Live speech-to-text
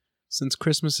Since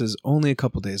Christmas is only a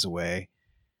couple days away,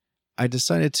 I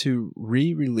decided to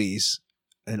re-release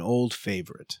an old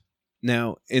favorite.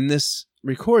 Now, in this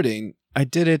recording, I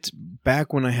did it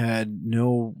back when I had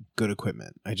no good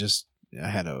equipment. I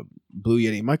had a Blue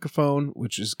Yeti microphone,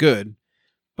 which is good,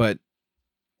 but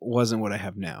wasn't what I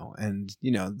have now. And,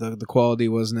 the quality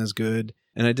wasn't as good,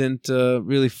 and I didn't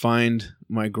really find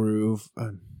my groove.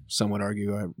 Some would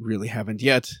argue I really haven't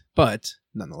yet, but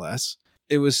nonetheless,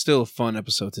 it was still a fun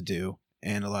episode to do,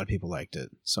 and a lot of people liked it.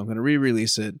 So I'm going to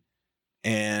re-release it,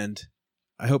 and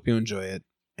I hope you enjoy it,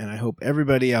 and I hope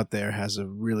everybody out there has a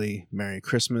really Merry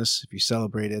Christmas if you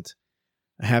celebrate it,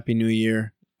 a Happy New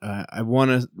Year. I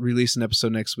want to release an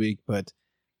episode next week, but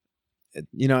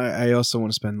I also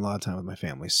want to spend a lot of time with my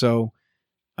family. So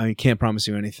I can't promise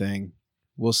you anything.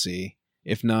 We'll see.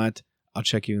 If not, I'll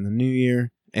check you in the new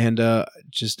year. And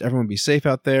just everyone be safe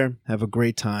out there. Have a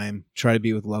great time. Try to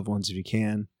be with loved ones if you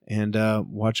can. And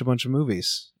watch a bunch of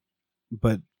movies.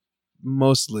 But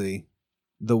mostly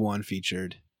the one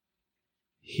featured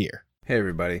here. Hey,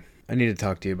 everybody. I need to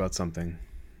talk to you about something.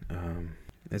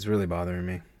 It's really bothering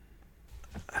me.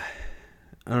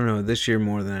 I don't know, this year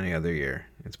more than any other year,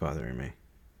 it's bothering me.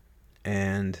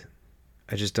 And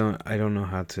I don't know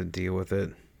how to deal with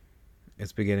it.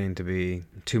 It's beginning to be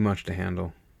too much to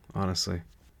handle, honestly.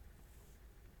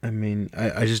 I mean,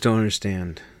 I just don't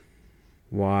understand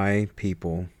why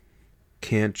people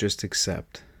can't just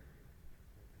accept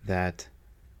that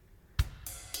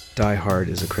Die Hard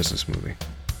is a Christmas movie.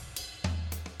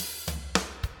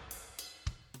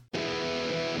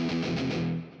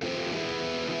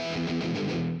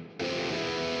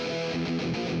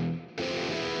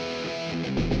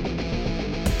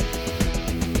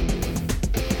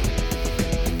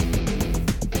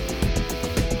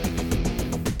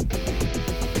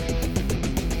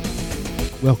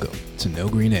 Welcome to No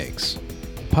Green Eggs,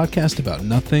 a podcast about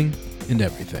nothing and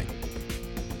everything.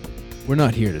 We're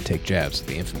not here to take jabs at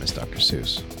the infamous Dr.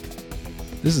 Seuss.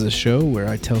 This is a show where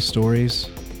I tell stories,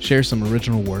 share some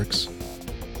original works,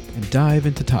 and dive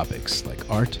into topics like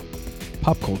art,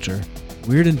 pop culture,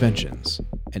 weird inventions,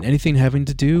 and anything having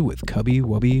to do with cubby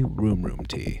wubby room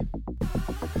tea.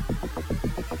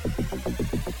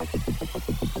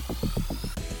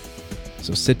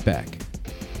 So sit back,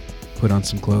 put on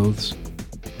some clothes,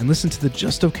 and listen to the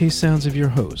just okay sounds of your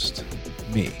host,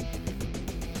 me,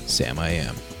 Sam I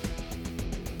Am.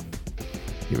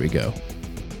 Here we go.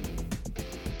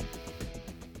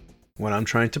 What I'm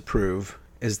trying to prove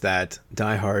is that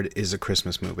Die Hard is a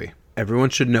Christmas movie.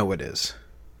 Everyone should know it is.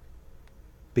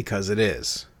 Because it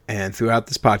is. And throughout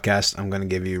this podcast, I'm going to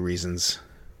give you reasons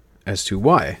as to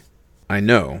why I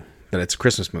know that it's a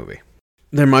Christmas movie.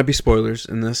 There might be spoilers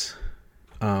in this,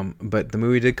 but the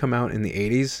movie did come out in the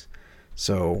 80s.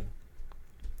 So,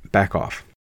 back off.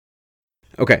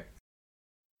 Okay.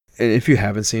 And if you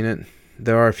haven't seen it,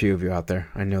 there are a few of you out there.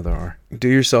 I know there are. Do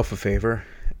yourself a favor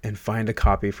and find a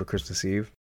copy for Christmas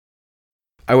Eve.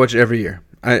 I watch it every year.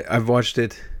 I've watched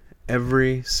it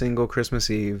every single Christmas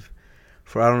Eve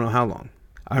for I don't know how long.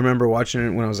 I remember watching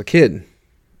it when I was a kid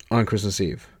on Christmas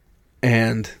Eve.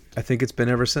 And I think it's been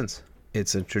ever since.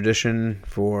 It's a tradition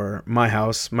for my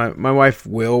house. My wife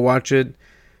will watch it.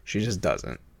 She just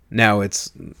doesn't. Now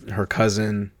it's her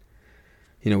cousin.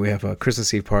 We have a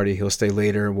Christmas Eve party. He'll stay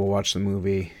later. We'll watch the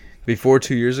movie. Before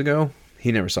 2 years ago,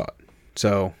 he never saw it.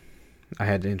 So I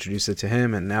had to introduce it to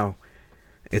him, and now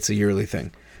it's a yearly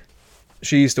thing.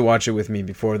 She used to watch it with me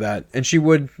before that, and she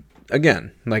would,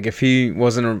 again, like if he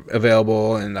wasn't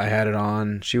available and I had it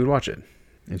on, she would watch it,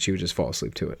 and she would just fall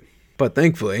asleep to it. But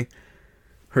thankfully,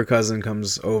 her cousin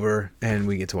comes over, and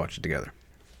we get to watch it together.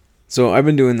 So I've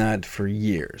been doing that for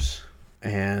years.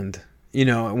 And,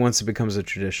 once it becomes a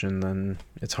tradition, then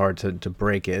it's hard to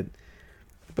break it.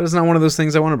 But it's not one of those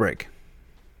things I want to break.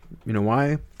 You know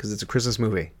why? Because it's a Christmas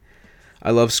movie. I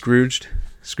love Scrooged.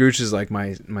 Scrooge is like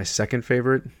my second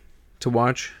favorite to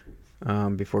watch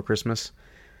before Christmas.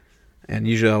 And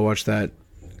usually I'll watch that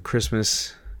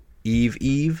Christmas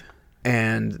Eve.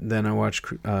 And then I watch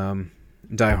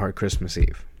Die Hard Christmas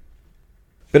Eve.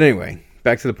 But anyway,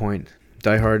 back to the point.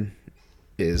 Die Hard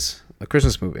is a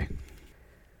Christmas movie.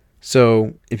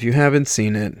 So, if you haven't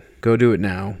seen it, go do it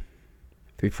now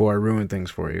before I ruin things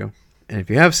for you. And if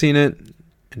you have seen it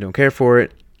and don't care for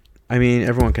it, I mean,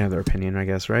 everyone can have their opinion, I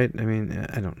guess, right? I mean,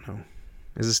 I don't know.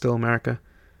 Is it still America?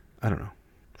 I don't know.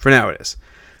 For now, it is.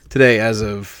 Today, as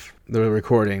of the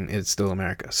recording, it's still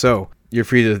America. So, you're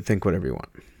free to think whatever you want.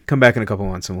 Come back in a couple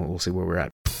months and we'll see where we're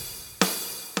at.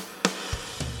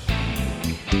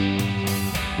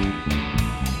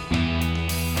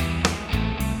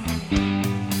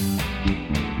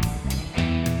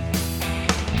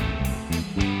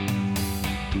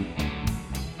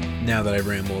 now that I've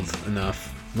rambled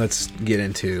enough, let's get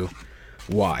into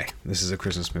why this is a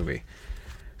Christmas movie.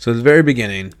 So at the very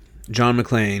beginning, John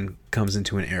McClane comes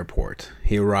into an airport.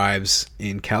 He arrives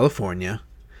in California.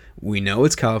 We know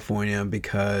it's California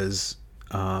because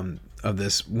of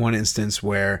this one instance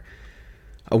where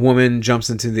a woman jumps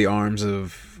into the arms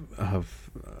of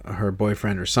her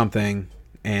boyfriend or something,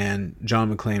 and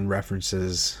John McClane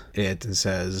references it and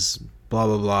says, blah,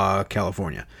 blah, blah,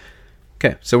 California.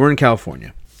 Okay, so we're in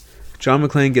California. John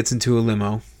McClane gets into a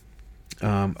limo.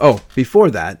 Before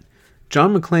that,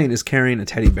 John McClane is carrying a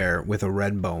teddy bear with a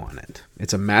red bow on it.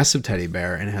 It's a massive teddy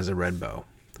bear and it has a red bow.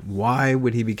 Why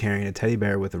would he be carrying a teddy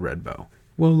bear with a red bow?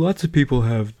 Well, lots of people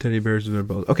have teddy bears with red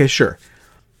bows. Okay, sure.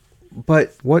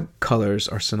 But what colors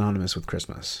are synonymous with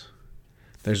Christmas?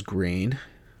 There's green,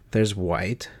 there's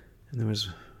white, and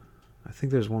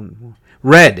there's one more.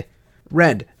 Red,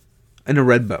 and a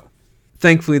red bow.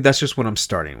 Thankfully, that's just what I'm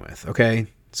starting with, okay?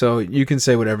 So you can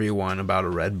say whatever you want about a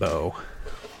red bow,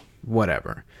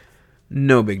 whatever.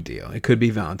 No big deal. It could be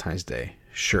Valentine's Day,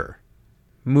 sure.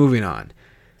 Moving on.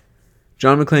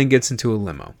 John McClane gets into a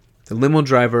limo. The limo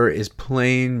driver is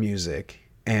playing music,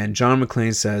 and John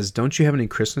McClane says, "Don't you have any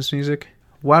Christmas music?"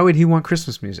 Why would he want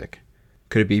Christmas music?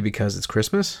 Could it be because it's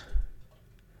Christmas?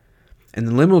 And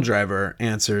the limo driver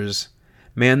answers,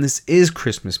 "Man, this is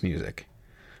Christmas music."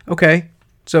 Okay,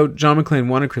 so John McClane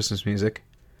wanted Christmas music.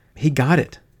 He got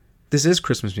it. This is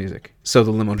Christmas music, so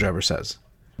the limo driver says.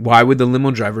 Why would the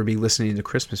limo driver be listening to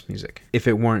Christmas music if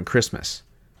it weren't Christmas?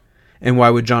 And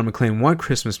why would John McClane want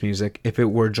Christmas music if it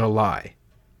were July?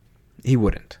 He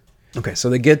wouldn't. Okay, so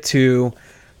they get to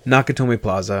Nakatomi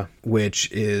Plaza,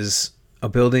 which is a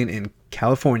building in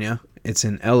California. It's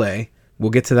in LA.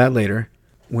 We'll get to that later.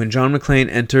 When John McClane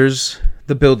enters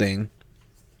the building,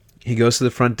 he goes to the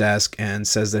front desk and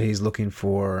says that he's looking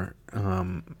for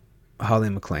Holly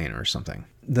McClane or something.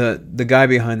 The guy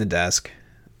behind the desk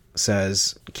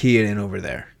says, "Key it in over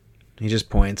there." He just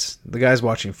points. The guy's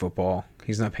watching football.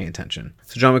 He's not paying attention.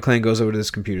 So John McClane goes over to this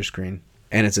computer screen,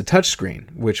 and it's a touch screen,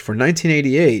 which for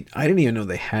 1988, I didn't even know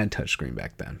they had touch screen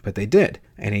back then, but they did.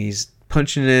 And he's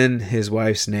punching in his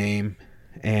wife's name,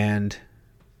 and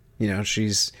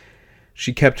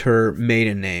she kept her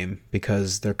maiden name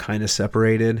because they're kind of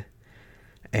separated,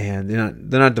 and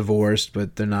they're not divorced,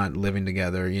 but they're not living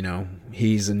together.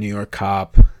 He's a New York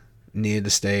cop, needed to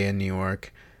stay in New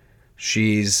York.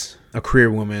 She's a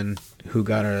career woman who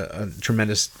got a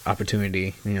tremendous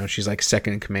opportunity. She's like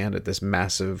second in command at this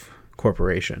massive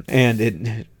corporation, and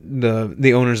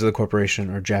the owners of the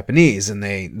corporation are Japanese, and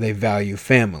they value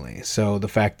family. So the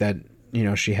fact that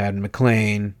she had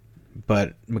McClane,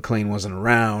 but McClane wasn't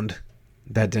around,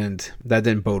 that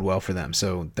didn't bode well for them.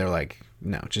 So they're like,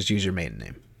 no, just use your maiden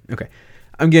name. Okay,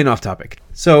 I'm getting off topic.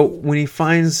 So when he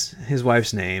finds his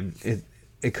wife's name,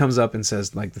 it comes up and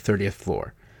says like the 30th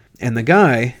floor. And the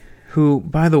guy, who,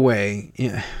 by the way,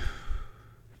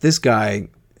 this guy,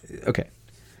 okay,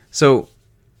 so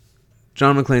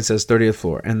John McClane says 30th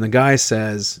floor, and the guy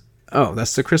says, "Oh,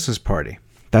 that's the Christmas party."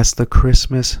 That's the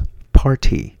Christmas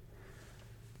party.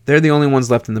 They're the only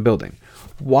ones left in the building.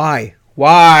 Why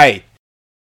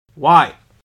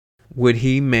would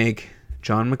he make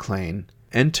John McClane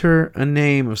enter a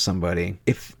name of somebody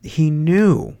if he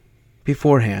knew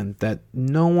beforehand that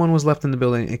no one was left in the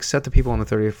building except the people on the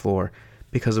 30th floor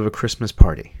because of a Christmas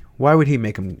party? Why would he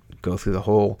make him go through the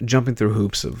whole jumping through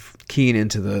hoops of keying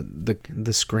into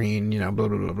the screen, blah, blah,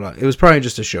 blah, blah. It was probably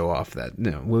just to show off that,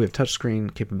 we have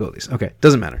touchscreen capabilities. Okay,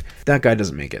 doesn't matter. That guy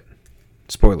doesn't make it.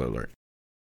 Spoiler alert.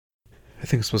 I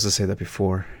think I'm supposed to say that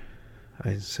before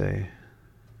I say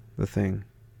the thing.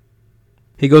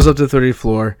 He goes up to the 30th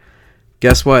floor.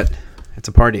 Guess what? It's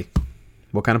a party.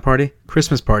 What kind of party?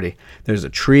 Christmas party. There's a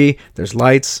tree. There's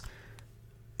lights.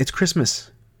 It's Christmas.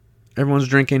 Everyone's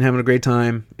drinking, having a great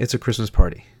time. It's a Christmas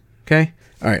party. Okay?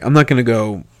 All right. I'm not going to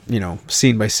go,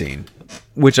 scene by scene,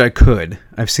 which I could.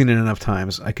 I've seen it enough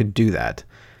times. I could do that.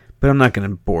 But I'm not going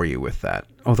to bore you with that.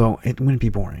 Although it wouldn't be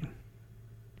boring.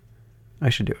 I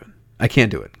should do it. I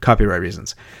can't do it. Copyright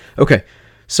reasons. Okay.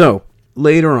 So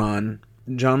later on,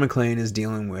 John McClane is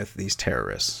dealing with these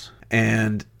terrorists.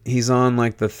 And he's on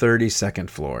like the 32nd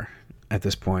floor at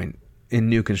this point in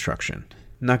new construction.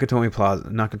 Nakatomi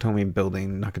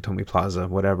Plaza,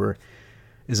 whatever,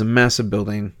 is a massive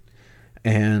building,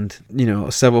 and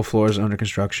several floors are under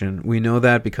construction. We know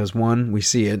that because one, we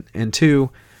see it, and two,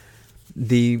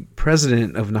 the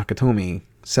president of Nakatomi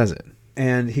says it.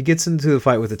 And he gets into the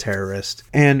fight with the terrorist,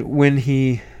 and when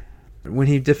he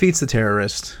defeats the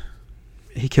terrorist,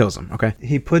 he kills him. Okay,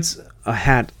 he puts a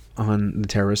hat on the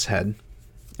terrorist's head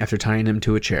after tying him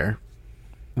to a chair.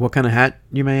 What kind of hat,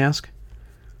 you may ask?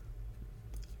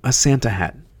 a Santa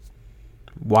hat.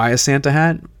 Why a Santa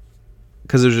hat?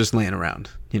 Because it was just laying around.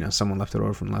 Someone left it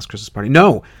over from the last Christmas party.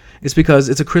 No, it's because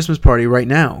it's a Christmas party right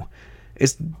now.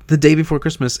 It's the day before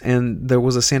Christmas, and there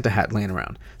was a Santa hat laying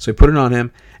around. So he put it on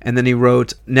him, and then he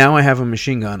wrote, "Now I have a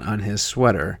machine gun," on his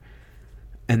sweater.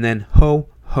 And then, ho,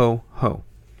 ho, ho.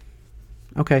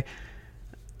 Okay.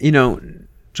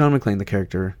 John McClane, the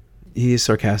character, he is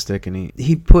sarcastic, and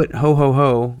he put ho, ho,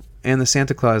 ho and the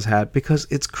Santa Claus hat because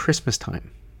it's Christmas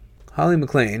time. Holly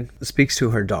McClane speaks to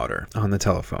her daughter on the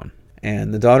telephone,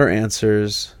 and the daughter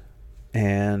answers,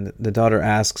 and the daughter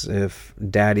asks if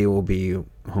Daddy will be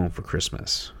home for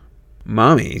Christmas.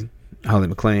 Mommy, Holly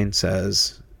McClane,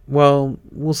 says, "Well,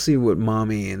 we'll see what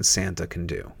Mommy and Santa can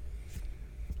do."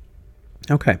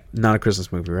 Okay, not a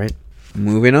Christmas movie, right?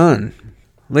 Moving on.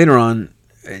 Later on,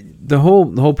 the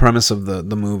whole premise of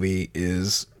the movie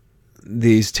is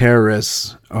these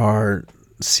terrorists are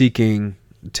seeking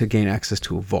to gain access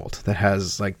to a vault that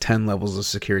has like 10 levels of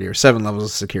security or 7 levels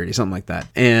of security, something like that.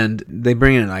 And they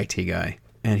bring in an IT guy,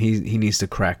 and he needs to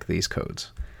crack these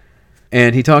codes.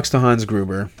 And he talks to Hans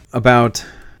Gruber about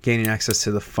gaining access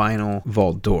to the final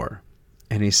vault door.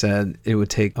 And he said it would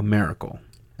take a miracle.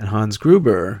 And Hans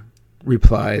Gruber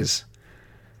replies,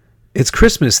 "It's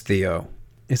Christmas, Theo.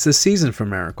 It's the season for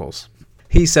miracles."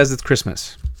 He says it's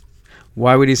Christmas.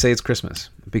 Why would he say it's Christmas?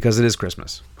 Because it is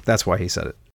Christmas. That's why he said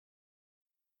it.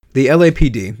 The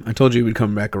LAPD, I told you we'd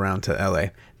come back around to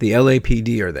LA. The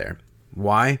LAPD are there.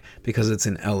 Why? Because it's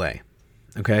in LA.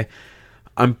 Okay?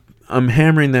 I'm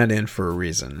hammering that in for a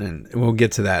reason, and we'll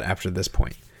get to that after this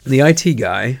point. The IT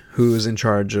guy, who's in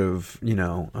charge of,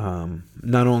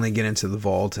 not only get into the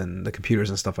vault and the computers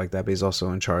and stuff like that, but he's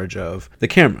also in charge of the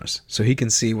cameras, so he can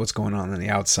see what's going on the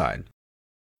outside.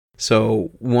 So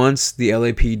once the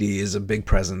LAPD is a big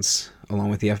presence, along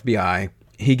with the FBI,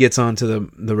 he gets onto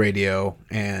the radio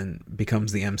and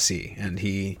becomes the MC, and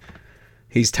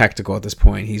he's tactical at this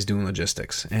point. He's doing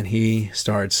logistics, and he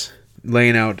starts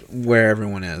laying out where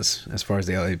everyone is as far as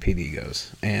the LAPD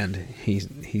goes. And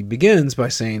he begins by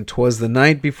saying, "'Twas the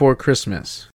night before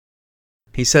Christmas."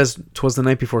 He says, "'Twas the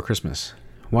night before Christmas."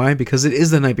 Why? Because it is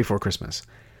the night before Christmas.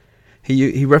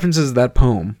 He references that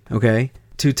poem, okay,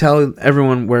 to tell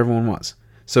everyone where everyone was.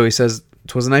 So he says,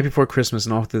 "'Twas the night before Christmas,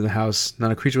 and all through the house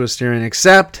not a creature was stirring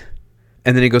except..."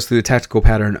 And then he goes through the tactical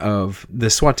pattern of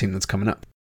the SWAT team that's coming up.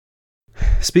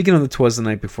 Speaking of the "'Twas the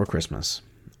night before Christmas,"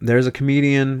 there's a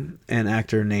comedian and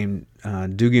actor named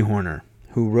Doogie Horner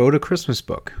who wrote a Christmas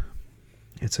book.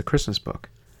 It's a Christmas book.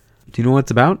 Do you know what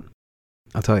it's about?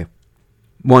 I'll tell you.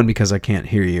 1, because I can't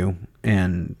hear you,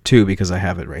 and 2, because I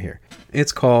have it right here.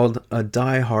 It's called A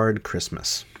Die Hard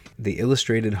Christmas, the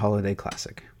illustrated holiday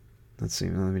classic. Let's see,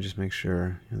 let me just make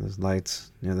sure. There's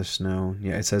lights, there's snow.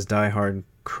 Yeah, it says Die Hard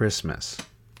Christmas.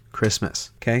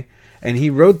 Christmas, okay? And he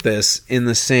wrote this in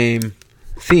the same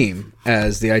theme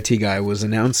as the IT guy was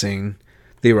announcing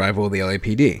the arrival of the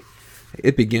LAPD.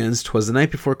 It begins, "'Twas the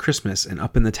night before Christmas and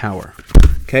up in the tower."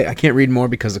 Okay, I can't read more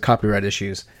because of copyright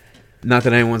issues. Not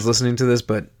that anyone's listening to this,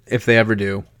 but if they ever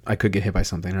do, I could get hit by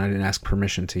something, and I didn't ask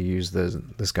permission to use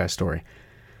this guy's story.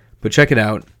 But check it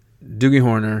out, Doogie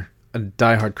Horner, A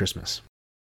Die Hard Christmas.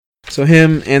 So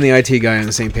him and the IT guy on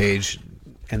the same page,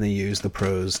 and they use the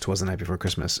prose "'Twas the night before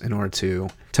Christmas" in order to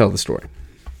tell the story.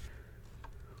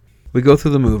 We go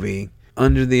through the movie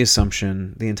under the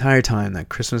assumption the entire time that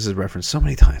Christmas is referenced so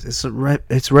many times.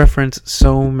 It's referenced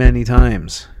so many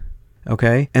times.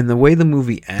 Okay? And the way the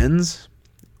movie ends,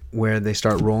 where they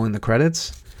start rolling the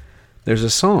credits, there's a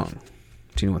song.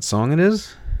 Do you know what song it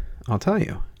is? I'll tell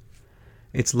you.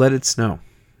 It's "Let It Snow."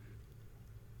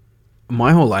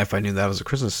 My whole life I knew that was a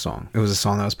Christmas song. It was a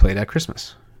song that was played at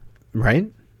Christmas.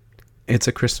 Right? It's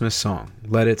a Christmas song.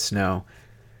 "Let It Snow."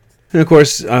 And of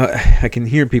course, I can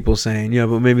hear people saying, "Yeah,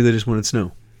 but maybe they just wanted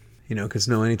snow. It could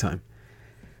snow anytime."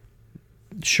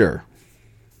 Sure.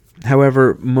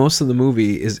 However, most of the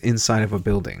movie is inside of a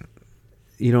building.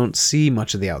 You don't see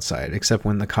much of the outside, except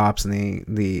when the cops and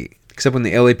except when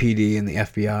the LAPD and the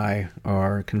FBI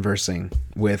are conversing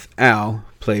with Al,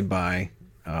 played by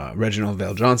Reginald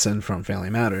Vale Johnson from Family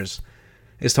Matters,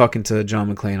 is talking to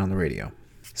John McClane on the radio.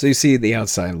 So you see the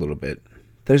outside a little bit.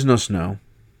 There's no snow.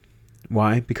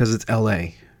 Why? Because it's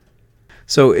LA.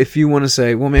 So if you want to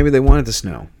say, well, maybe they wanted to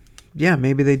snow. Yeah,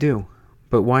 maybe they do.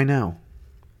 But why now?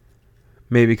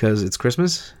 Maybe because it's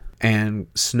Christmas and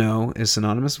snow is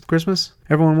synonymous with Christmas.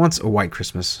 Everyone wants a white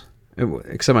Christmas.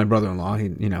 Except my brother-in-law,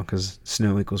 because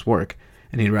snow equals work.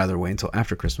 And he'd rather wait until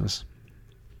after Christmas.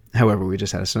 However, we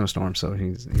just had a snowstorm, so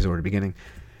he's already beginning.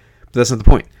 But that's not the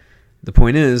point. The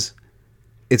point is,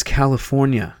 it's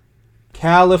California.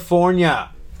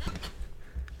 California!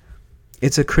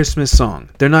 It's a Christmas song.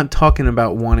 They're not talking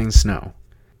about wanting snow.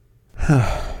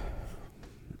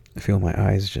 I feel my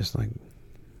eyes just like...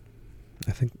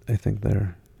 I think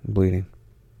they're bleeding.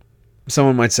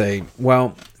 Someone might say,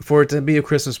 well, for it to be a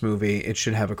Christmas movie, it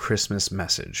should have a Christmas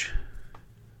message.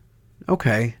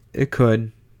 Okay, it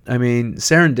could. I mean,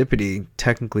 Serendipity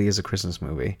technically is a Christmas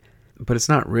movie, but it's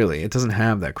not really. It doesn't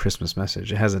have that Christmas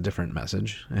message. It has a different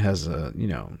message. It has the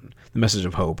message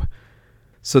of hope.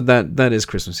 So that is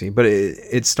Christmassy, but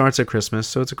it starts at Christmas,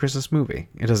 so it's a Christmas movie.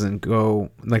 It doesn't go,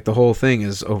 like, the whole thing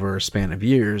is over a span of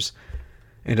years.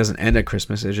 It doesn't end at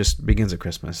Christmas, it just begins at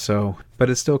Christmas. So, but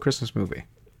it's still a Christmas movie.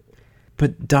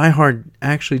 But Die Hard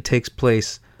actually takes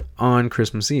place on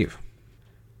Christmas Eve.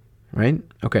 Right?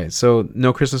 Okay, so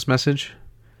no Christmas message?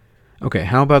 Okay,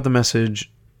 how about the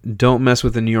message, don't mess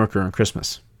with the New Yorker on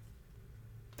Christmas?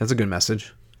 That's a good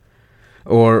message.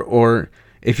 Or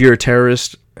if you're a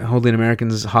terrorist holding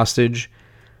Americans hostage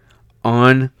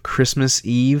on Christmas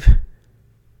Eve,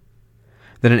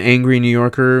 then an angry New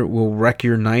Yorker will wreck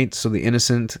your night so the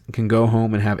innocent can go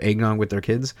home and have eggnog with their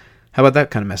kids. How about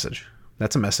that kind of message?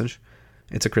 That's a message.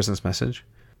 It's a Christmas message.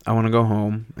 I want to go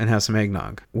home and have some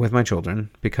eggnog with my children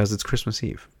because it's Christmas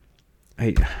Eve.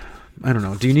 I don't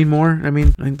know. Do you need more? I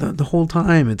mean, the whole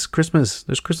time it's Christmas.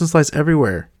 There's Christmas lights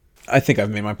everywhere. I think I've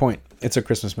made my point. It's a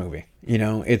Christmas movie.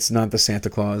 It's not the Santa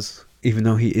Claus, even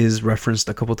though he is referenced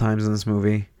a couple times in this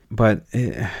movie. But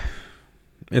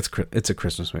it's a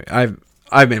Christmas movie.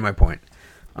 I've made my point.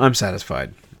 I'm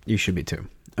satisfied. You should be too.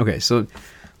 Okay, so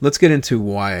let's get into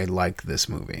why I like this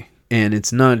movie. And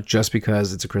it's not just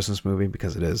because it's a Christmas movie,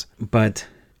 because it is, but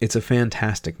it's a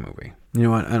fantastic movie. You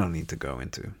know what? I don't need to go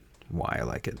into why I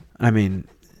like it. I mean,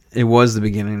 it was the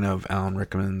beginning of Alan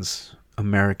Rickman's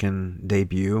American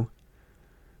debut.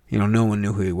 No one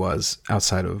knew who he was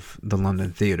outside of the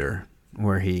London theater,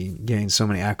 where he gained so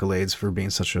many accolades for being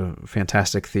such a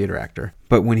fantastic theater actor.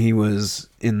 But when he was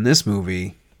in this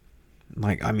movie,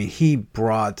 he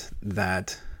brought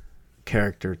that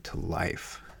character to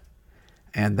life.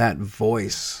 And that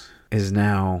voice is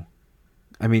now,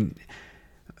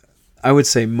 I would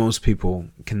say most people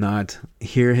cannot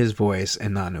hear his voice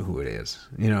and not know who it is.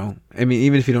 Even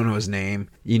if you don't know his name,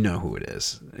 you know who it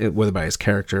is, whether by his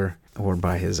character or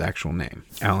by his actual name,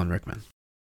 Alan Rickman.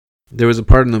 There was a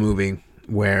part in the movie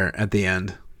where at the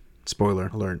end, spoiler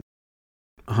alert,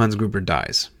 Hans Gruber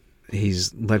dies.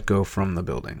 He's let go from the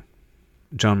building.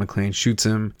 John McClane shoots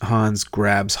him. Hans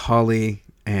grabs Holly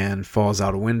and falls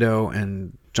out a window,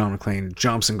 and John McClane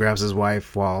jumps and grabs his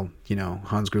wife while,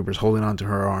 Hans Gruber's holding onto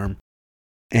her arm.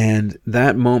 And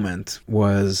that moment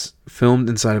was filmed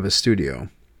inside of a studio,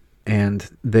 and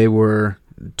they were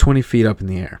 20 feet up in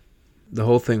the air. The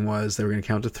whole thing was they were going to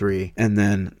count to 3, and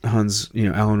then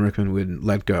Alan Rickman would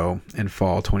let go and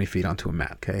fall 20 feet onto a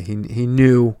mat. Okay, he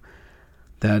knew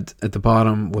that at the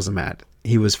bottom was a mat.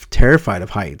 He was terrified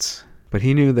of heights, but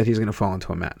he knew that he was going to fall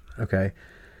into a mat. Okay,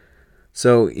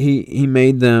 so he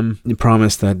made them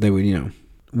promise that they would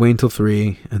wait until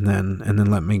 3 and then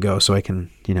let me go so I can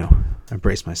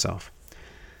embrace myself.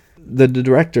 The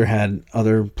director had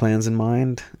other plans in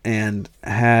mind and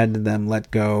had them let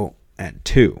go at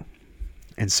 2.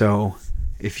 And so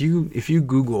if you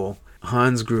Google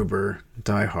Hans Gruber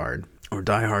Die Hard or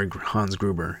Die Hard Hans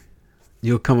Gruber,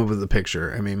 you'll come up with a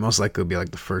picture. Most likely it'll be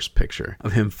like the first picture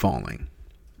of him falling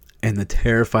and the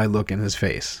terrified look in his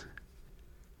face.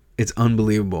 It's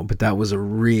unbelievable, but that was a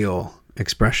real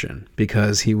expression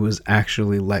because he was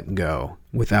actually let go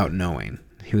without knowing.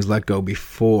 He was let go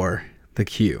before the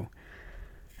cue.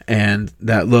 And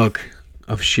that look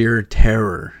of sheer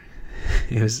terror,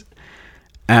 it was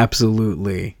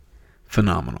absolutely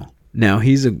phenomenal. Now,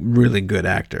 he's a really good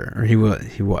actor, or he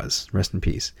was, rest in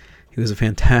peace. He was a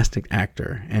fantastic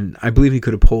actor, and I believe he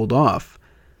could have pulled off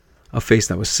a face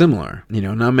that was similar.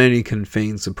 Not many can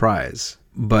feign surprise,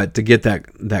 but to get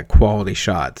that quality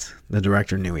shot, the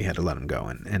director knew he had to let him go,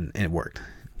 and it worked.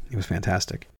 It was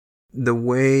fantastic. The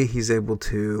way he's able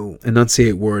to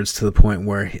enunciate words to the point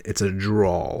where it's a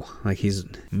drawl, like he's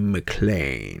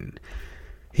McClane.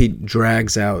 He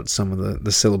drags out some of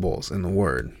the syllables in the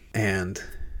word, and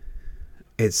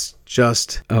it's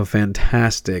just a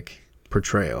fantastic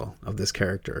portrayal of this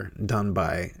character done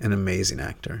by an amazing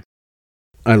actor.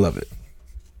 I love it.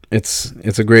 It's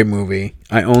a great movie.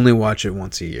 I only watch it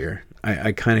once a year.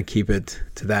 I kind of keep it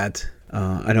to that.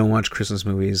 I don't watch Christmas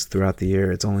movies throughout the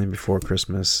year. It's only before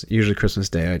Christmas. Usually Christmas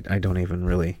Day, I don't even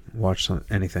really watch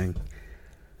anything.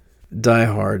 Die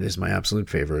Hard is my absolute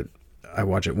favorite. I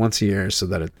watch it once a year so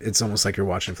that it's almost like you're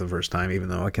watching it for the first time, even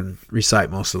though I can recite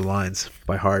most of the lines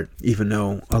by heart, even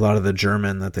know a lot of the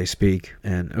German that they speak.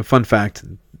 And a fun fact,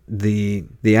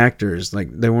 the actors, like,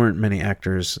 there weren't many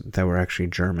actors that were actually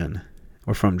German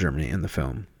or from Germany in the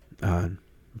film.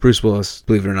 Bruce Willis,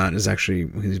 believe it or not,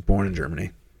 he's born in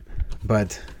Germany.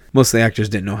 But most of the actors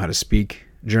didn't know how to speak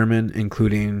German,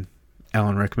 including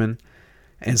Alan Rickman.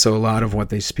 And so a lot of what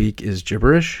they speak is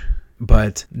gibberish,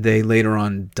 but they later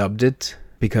on dubbed it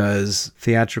because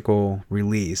theatrical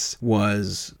release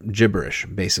was gibberish,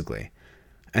 basically.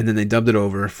 And then they dubbed it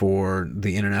over for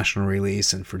the international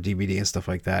release and for DVD and stuff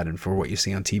like that, and for what you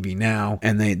see on TV now,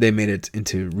 and they made it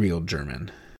into real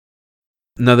German.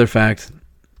 Another fact,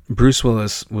 Bruce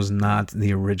Willis was not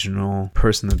the original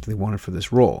person that they wanted for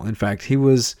this role. In fact, he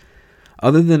was,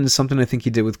 other than something I think he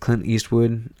did with Clint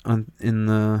Eastwood in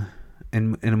a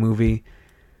movie,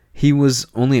 he was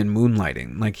only in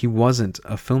Moonlighting. Like, he wasn't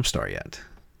a film star yet.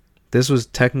 This was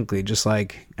technically, just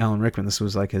like Alan Rickman, this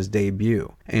was like his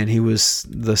debut. And he was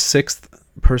the 6th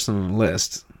person on the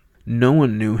list. No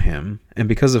one knew him. And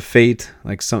because of fate,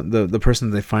 like the person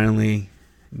they finally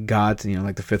got,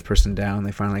 like the 5th person down,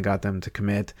 they finally got them to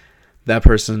commit. That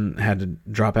person had to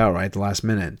drop out right at the last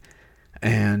minute.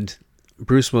 And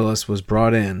Bruce Willis was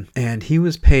brought in, and he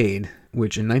was paid,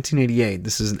 which in 1988,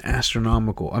 this is an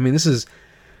astronomical,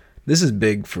 this is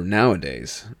big for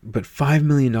nowadays, but $5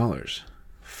 million.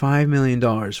 $5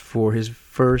 million for his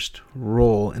first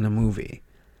role in a movie.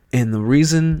 And the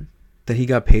reason that he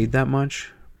got paid that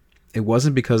much, it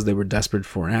wasn't because they were desperate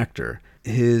for an actor.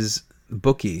 His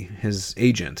bookie, his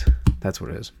agent, that's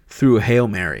what it is, threw a Hail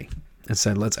Mary and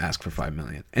said, let's ask for $5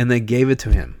 million. And they gave it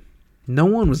to him. No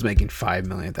one was making $5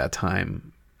 million at that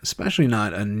time, especially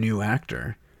not a new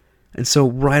actor. And so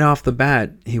right off the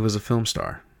bat, he was a film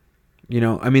star. They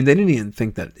didn't even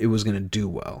think that it was going to do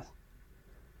well,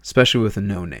 especially with a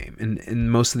no name. And in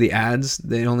most of the ads,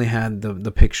 they only had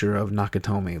the picture of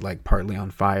Nakatomi, like, partly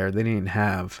on fire. They didn't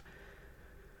have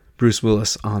Bruce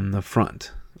Willis on the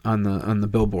front, on the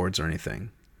billboards or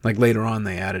anything. Like, later on,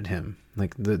 they added him.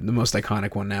 Like, the most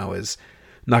iconic one now is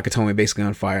Nakatomi basically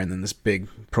on fire, and then this big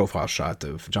profile shot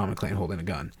of John McClane holding a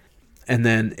gun. And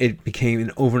then it became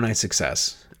an overnight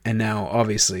success. And now,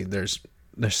 obviously, there's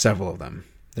several of them.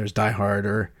 There's Die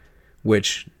Harder,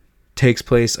 which takes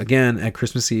place again at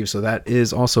Christmas Eve, so that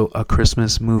is also a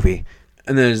Christmas movie.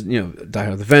 And there's, Die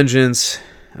Hard: The Vengeance.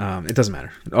 It doesn't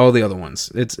matter. All the other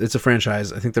ones. It's a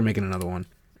franchise. I think they're making another one.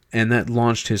 And that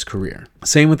launched his career.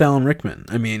 Same with Alan Rickman.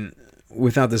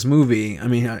 Without this movie,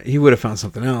 he would have found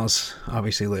something else,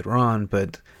 obviously, later on,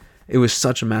 but it was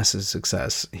such a massive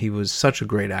success. He was such a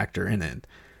great actor in it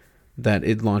that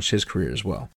it launched his career as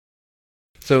well.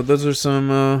 So those are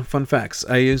some fun facts.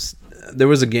 There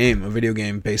was a video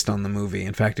game based on the movie.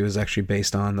 In fact, it was actually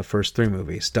based on the first 3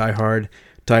 movies: Die Hard,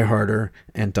 Die Harder,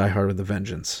 and Die Hard with a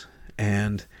Vengeance.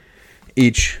 And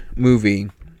each movie,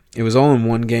 it was all in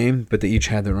one game, but they each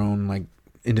had their own,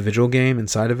 individual game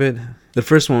inside of it. The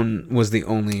first one was the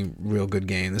only real good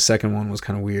game. The second one was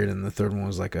kind of weird, and the third one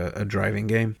was like a driving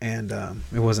game, and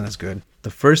it wasn't as good. The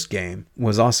first game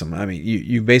was awesome.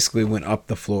 You basically went up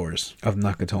the floors of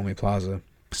Nakatomi Plaza,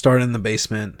 started in the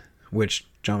basement, which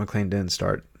John McClane didn't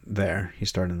start there. He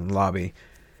started in the lobby,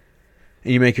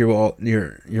 and you make your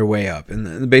way up.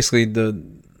 And basically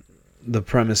the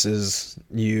premise is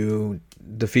you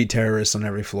defeat terrorists on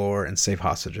every floor and save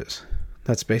hostages.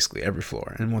 That's basically every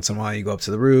floor. And once in a while you go up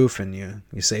to the roof and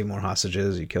you save more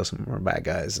hostages, you kill some more bad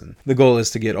guys. And the goal is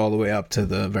to get all the way up to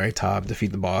the very top,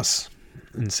 defeat the boss,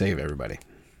 and save everybody.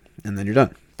 And then you're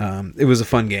done. It was a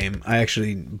fun game. I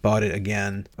actually bought it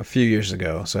again a few years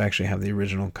ago, so I actually have the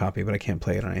original copy, but I can't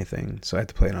play it on anything. So I had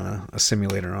to play it on a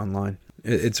simulator online.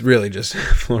 It's really just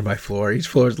floor by floor. Each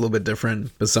floor is a little bit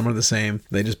different, but some are the same.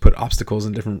 They just put obstacles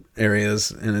in different areas,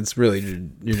 and it's really,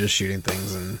 you're just shooting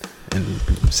things and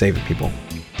saving people.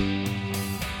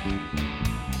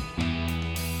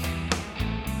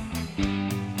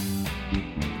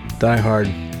 Die Hard.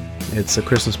 It's a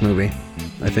Christmas movie.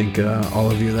 I think all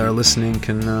of you that are listening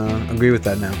can agree with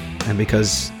that now. And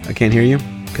because I can't hear you,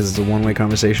 because it's a one-way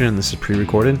conversation and this is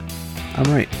pre-recorded, I'm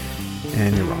right.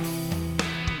 And you're wrong.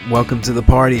 Welcome to the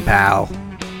party, pal.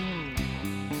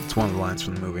 It's one of the lines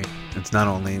from the movie. It's not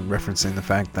only referencing the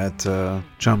fact that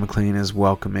John McClane is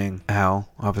welcoming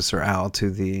Officer Al, to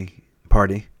the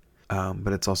party,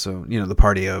 but it's also, the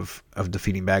party of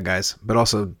defeating bad guys, but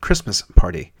also Christmas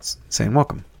party. It's saying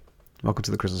welcome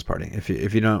to the Christmas party. If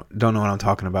you don't know what I'm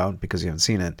talking about because you haven't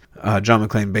seen it, John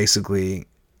McClane basically,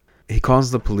 he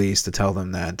calls the police to tell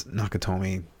them that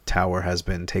Nakatomi Tower has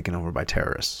been taken over by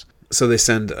terrorists. So they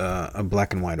send a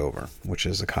black and white over, which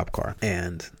is a cop car.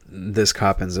 And this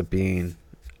cop ends up being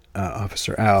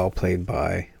Officer Al, played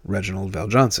by Reginald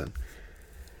VelJohnson.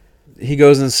 he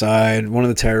goes inside. One of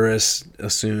the terrorists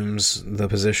assumes the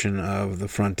position of the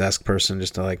front desk person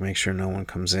just to like make sure no one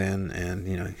comes in, and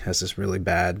he has this really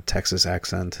bad Texas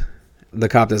accent. The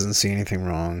cop doesn't see anything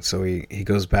wrong, so he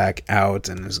goes back out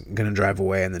and is gonna drive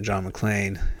away, and then John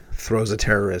McClane throws a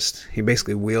terrorist. He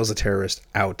basically wheels a terrorist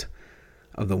out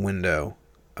of the window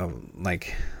of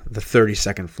like the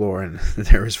 32nd floor, and the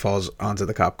terrorist falls onto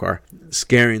the cop car,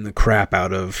 scaring the crap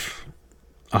out of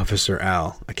Officer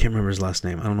Al. I can't remember his last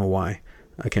name. I don't know why.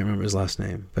 I can't remember his last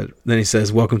name. But then he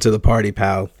says, "Welcome to the party,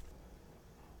 pal."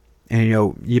 And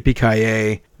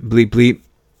yippee-ki-yay, bleep bleep.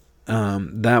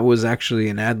 That was actually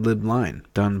an ad-lib line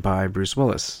done by Bruce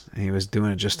Willis. He was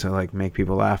doing it just to like make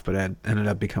people laugh, but it ended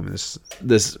up becoming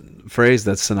this phrase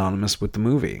that's synonymous with the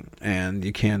movie. And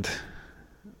you can't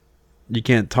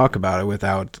talk about it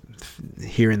without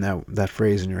hearing that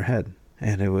phrase in your head.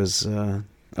 And it was...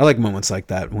 I like moments like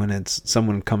that when it's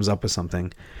someone comes up with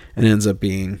something and it ends up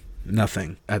being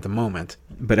nothing at the moment,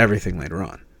 but everything later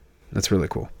on. That's really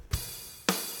cool.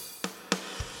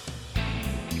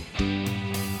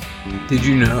 Did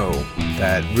you know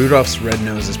that Rudolph's red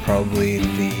nose is probably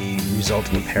the result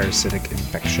of a parasitic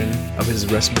infection of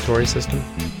his respiratory system?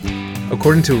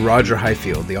 According to Roger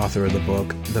Highfield, the author of the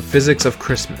book, The Physics of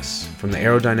Christmas, From the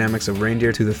Aerodynamics of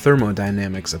Reindeer to the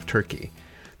Thermodynamics of Turkey,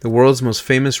 the world's most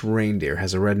famous reindeer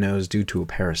has a red nose due to a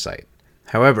parasite.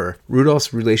 However,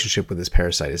 Rudolph's relationship with his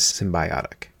parasite is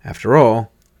symbiotic. After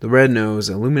all, the red nose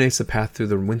illuminates the path through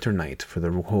the winter night for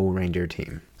the whole reindeer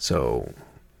team. So,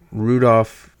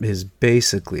 Rudolph is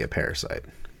basically a parasite.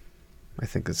 I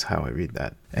think that's how I read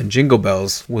that. And Jingle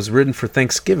Bells was written for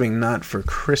Thanksgiving, not for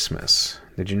Christmas.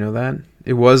 Did you know that?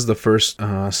 It was the first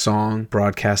song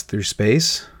broadcast through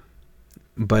space.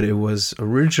 But it was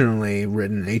originally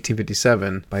written in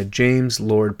 1857 by James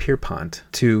Lord Pierpont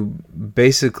to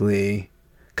basically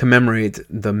commemorate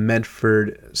the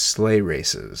Medford sleigh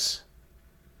races.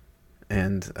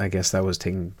 And I guess that was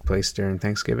taking place during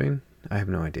Thanksgiving? I have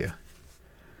no idea.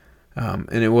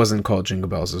 And it wasn't called Jingle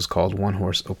Bells, it was called One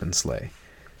Horse Open Sleigh.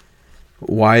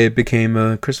 Why it became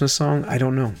a Christmas song, I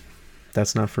don't know.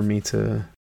 That's not for me to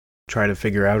try to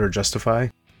figure out or justify.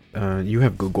 You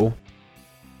have Google.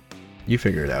 You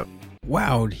figure it out.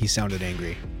 Wow, he sounded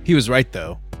angry. He was right,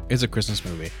 though. It's a Christmas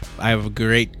movie. I have a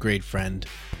great friend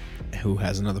who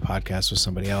has another podcast with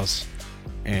somebody else,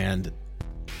 and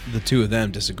the two of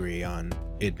them disagree on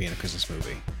it being a Christmas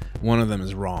movie. One of them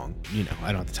is wrong.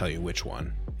 I don't have to tell you which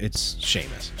one. It's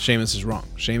Seamus. Seamus is wrong.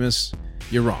 Seamus,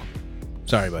 you're wrong.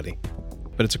 Sorry, buddy.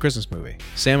 But it's a Christmas movie.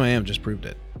 Sam I Am just proved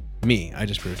it. I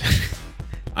just proved it.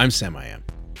 I'm Sam I Am.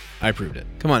 I proved it.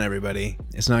 Come on, everybody.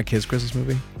 It's not a kid's Christmas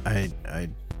movie. I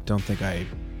don't think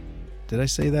did I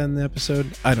say that in the episode?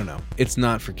 I don't know. It's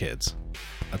not for kids.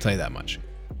 I'll tell you that much.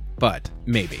 But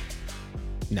maybe.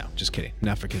 No, just kidding.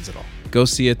 Not for kids at all. Go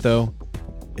see it, though.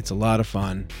 It's a lot of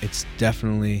fun. It's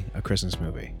definitely a Christmas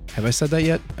movie. Have I said that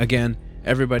yet? Again,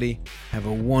 everybody, have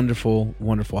a wonderful,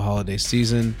 wonderful holiday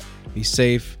season. Be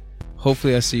safe.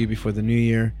 Hopefully I see you before the new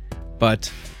year.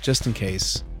 But just in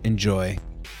case, enjoy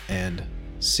and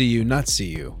see you in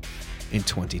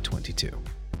 2022.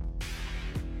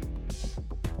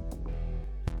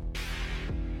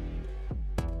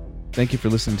 Thank you for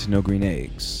listening to No Green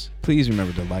Eggs. Please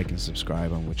remember to like and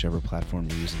subscribe on whichever platform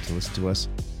you're using to listen to us.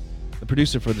 The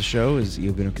producer for the show is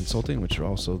Iovino Consulting, which are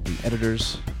also the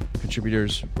editors,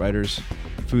 contributors, writers,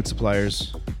 food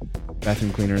suppliers,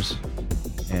 bathroom cleaners,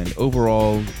 and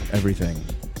overall everything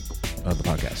of the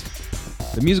podcast.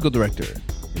 The musical director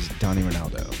is Donnie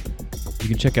Ronaldo. You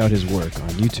can check out his work on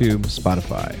YouTube,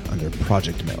 Spotify, under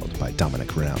Project Meld by Dominic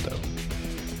Ronaldo.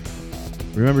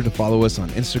 Remember to follow us on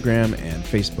Instagram and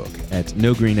Facebook at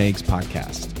No Green Eggs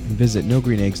Podcast, and visit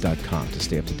nogreeneggs.com to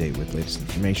stay up to date with latest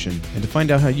information and to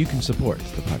find out how you can support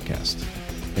the podcast.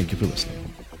 Thank you for listening.